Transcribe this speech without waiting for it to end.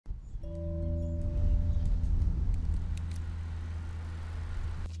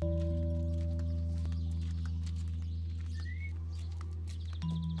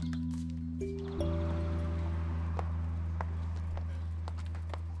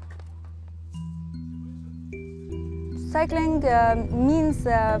Cycling means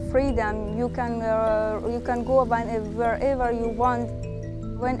freedom. You can go wherever you want.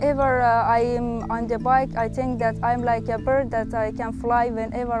 Whenever I am on the bike, I think that I'm like a bird, that I can fly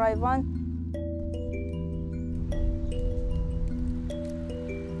whenever I want.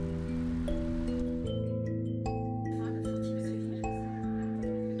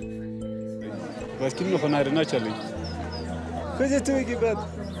 لكنه خنارنا چلی خځه ته کې بعد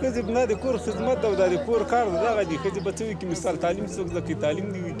خځه بنا د کور خدمت او د کور کار دغه دي خځه به ته کې مثال تعلیم څوک د تعلیم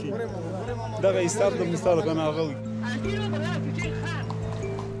دی کی دغه حساب د مثال کنه هغه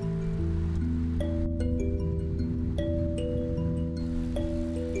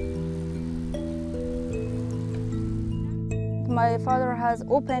My father has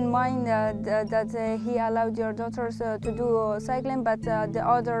open mind that he allowed your daughters to do cycling, but the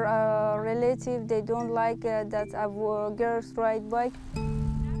other relative, they don't like that girls ride bike.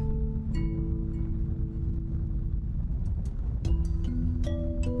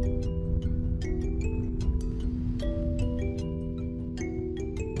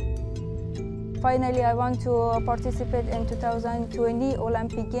 Finally, I want to participate in 2020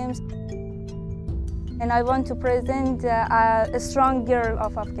 Olympic Games. And I want to present a strong girl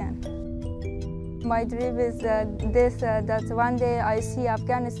of Afghan. My dream is that one day I see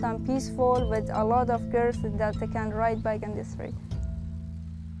Afghanistan peaceful with a lot of girls that can ride bike in the street.